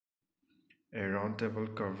A round table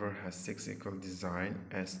cover has 6 equal designs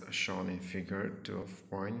as shown in figure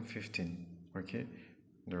 12.15. Okay,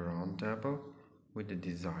 the round table with the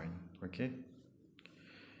design. Okay,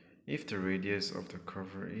 if the radius of the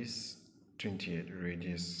cover is 28,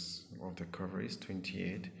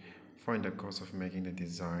 find the cost of making the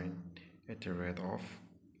design at the rate of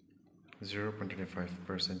 0.25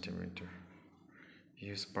 per centimeter.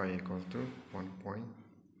 Use pi equal to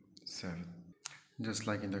 1.7. Just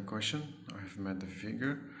like in the question, I have made the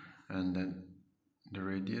figure and then the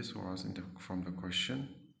radius was from the question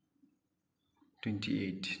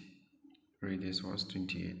 28. Radius was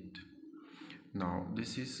 28. Now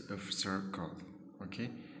this is a circle, okay?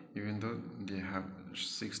 Even though they have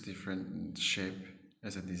 6 different shape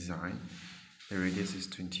as a design, the radius is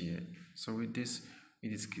 28. So with this,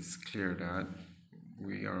 it is clear that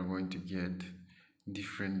we are going to get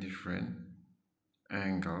different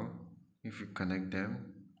angle if we connect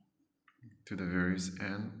them to the various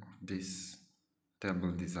end of this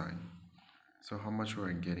table design. So how much we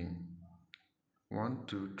are getting? 1,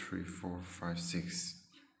 2, 3, 4, 5, 6.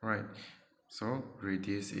 Right. So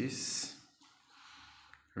radius is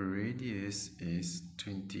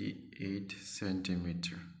 28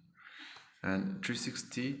 centimeter, and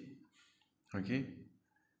 360, okay,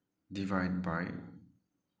 divide by,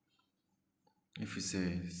 if we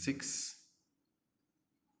say 6,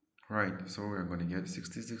 right, so we are going to get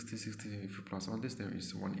 60. If you plus all this, then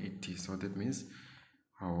it's 180. So that means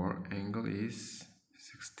our angle is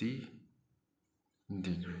 60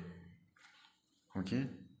 degree. Okay,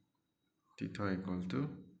 theta equal to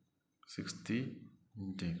 60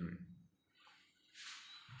 degree.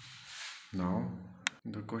 Now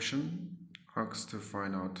the question asks to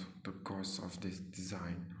find out the cost of this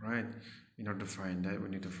design, right? In order to find that, we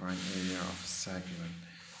need to find area of segment.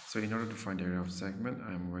 So in order to find the area of segment,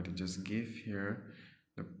 I'm going to just give here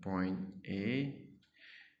the point A,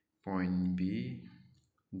 point B,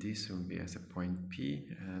 this will be as a point P,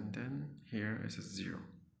 and then here as a 0.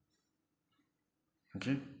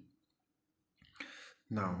 Okay,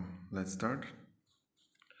 now let's start.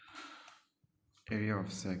 Area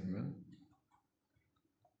of segment,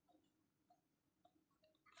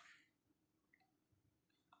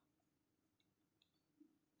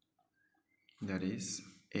 that is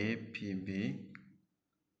APB.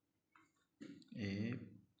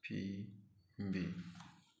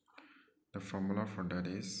 The formula for that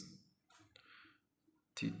is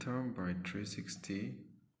theta by 360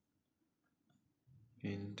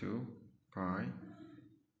 into pi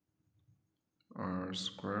r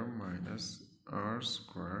square minus r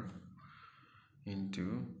square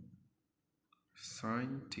into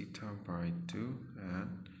sine theta by 2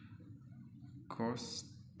 and cos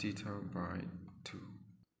theta by 2.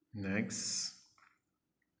 Next,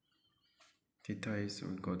 theta is,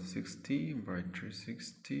 we got 60 by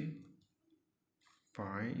 360,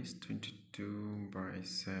 pi is 22 by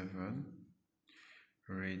 7,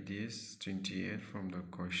 radius 28 from the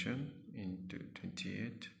quotient into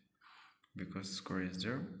 28 because square is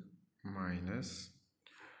there, minus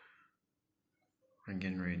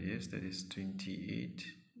again radius, that is 28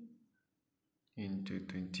 into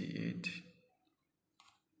 28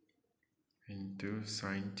 into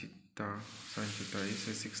sine theta. Sine theta is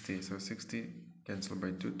a 60, so 60 cancel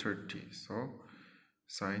by 2, 30, so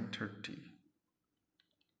sine 30.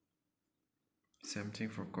 Same thing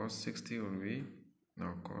for cos 60 will be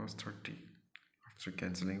now cos 30 after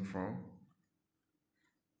cancelling from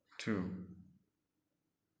 2.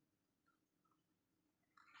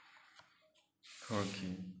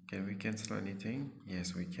 Okay, can we cancel anything?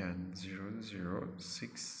 Yes, we can. 0, 0,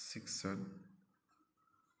 6, 6, 7.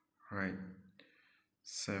 Right.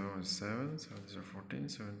 7, 7, 7, 0, 14,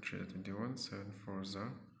 7, 3, 21, 7, 4,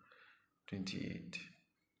 28,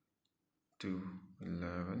 2,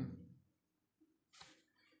 11,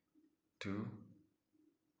 2,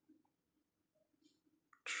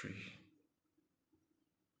 3.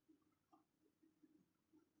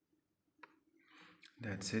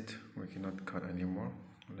 That's it. We cannot cut anymore.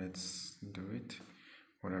 Let's do it.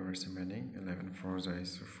 Whatever is remaining, 11 4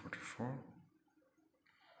 is 44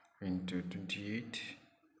 into 28.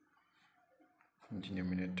 In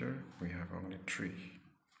denominator we have only 3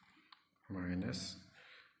 minus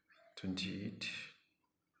 28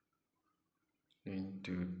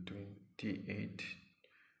 into 28.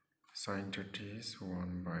 Sine 30 is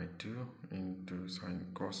 1 by 2 into sine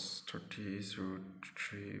cos 30 is root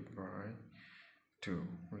 3 by 2.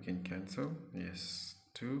 We can cancel. Yes,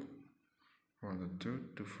 2. 1 the 2,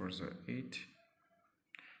 2 4 are 8,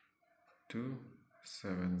 2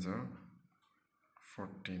 7 are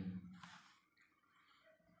 14.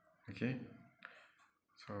 Okay,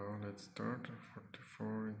 So let's start.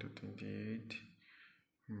 44 into 28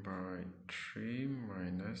 by 3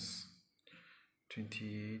 minus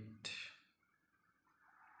 28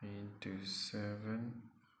 into 7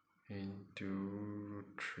 into root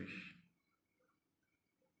 3.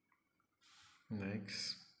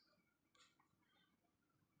 Next,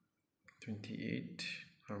 28.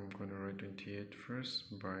 I'm going to write 28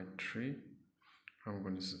 first by 3. I'm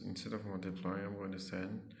going to, instead of multiplying, I'm going to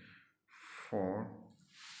send 4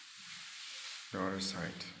 the other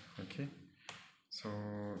side. Okay, so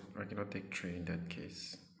I cannot take 3 in that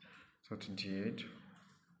case. So 28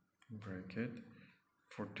 bracket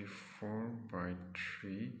 44 by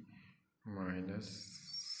 3 minus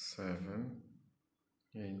 7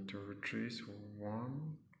 into root 3 is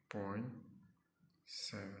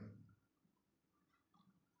 1.7.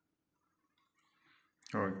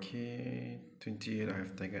 Okay, 28 I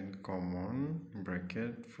have taken common,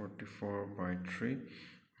 bracket 44 by 3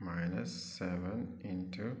 minus 7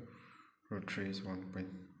 into root 3 is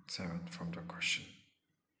 1.7 from the question.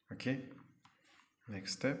 Okay,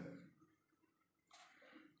 next step,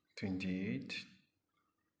 28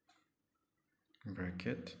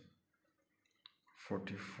 bracket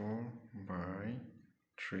 44 by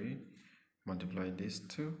 3, multiply these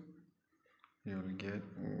two, you will get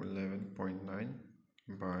 11.9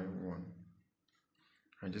 by 1.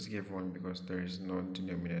 I just gave 1 because there is no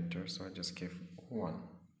denominator, so I just gave 1.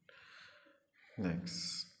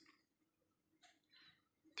 Next,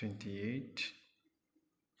 28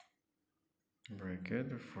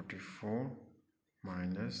 bracket 44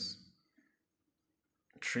 minus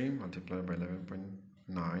 3 multiplied by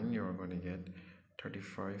 11.9, you are going to get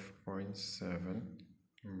 35.7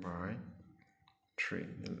 by 3.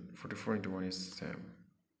 44 into 1 is 7.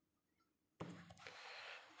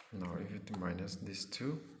 Now if you minus these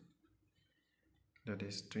two, that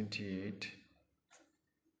is 28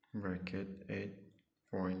 bracket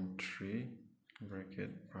 8.3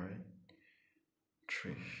 bracket by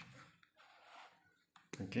 3.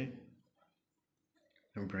 Okay,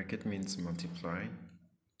 and bracket means multiply.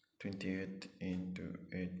 28 into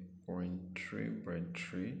 8.3 by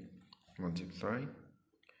 3 multiply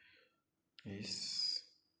is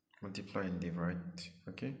multiply and divide.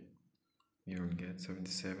 Okay, you will get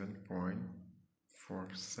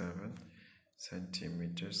 77.47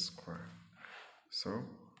 centimeters square. So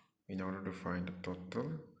in order to find the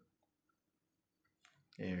total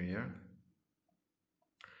area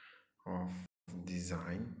of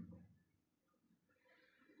design,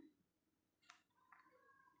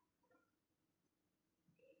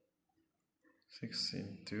 six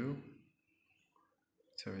into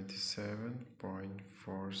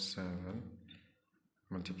 77.47,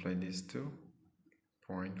 multiply these two,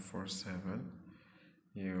 0.47,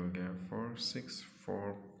 you will get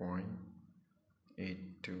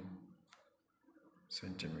 464.82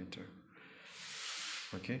 centimeter.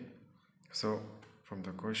 Okay, so from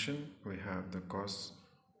the question we have the cost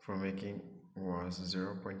for making was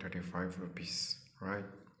 0.35 rupees, right?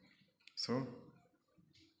 So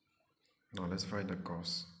now let's find the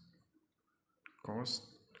cost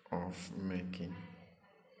of making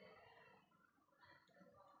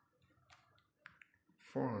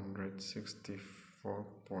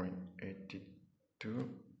 464.82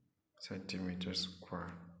 centimeters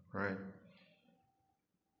square, right?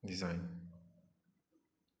 Design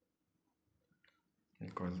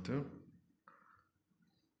equal to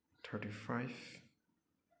 35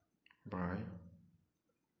 by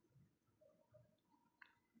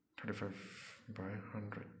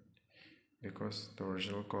 100, because the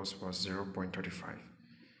original cost was 0.35,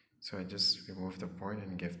 so I just remove the point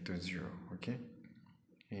and give to 0. Okay,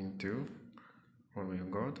 into what we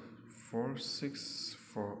got,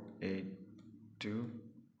 46482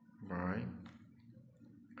 by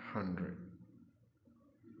 100.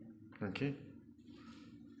 Okay,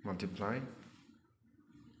 multiply,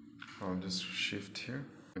 I'll just shift here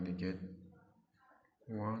and we get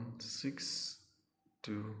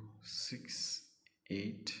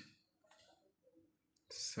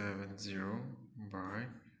 1626870 by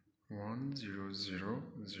 10000.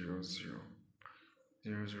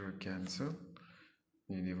 0 cancel,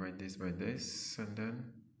 you divide this by this, and then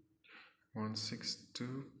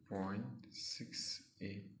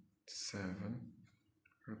 162.687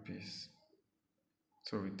 rupees.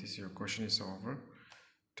 So with this your question is over.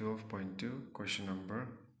 12.2, question number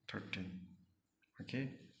 13. Okay,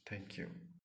 thank you.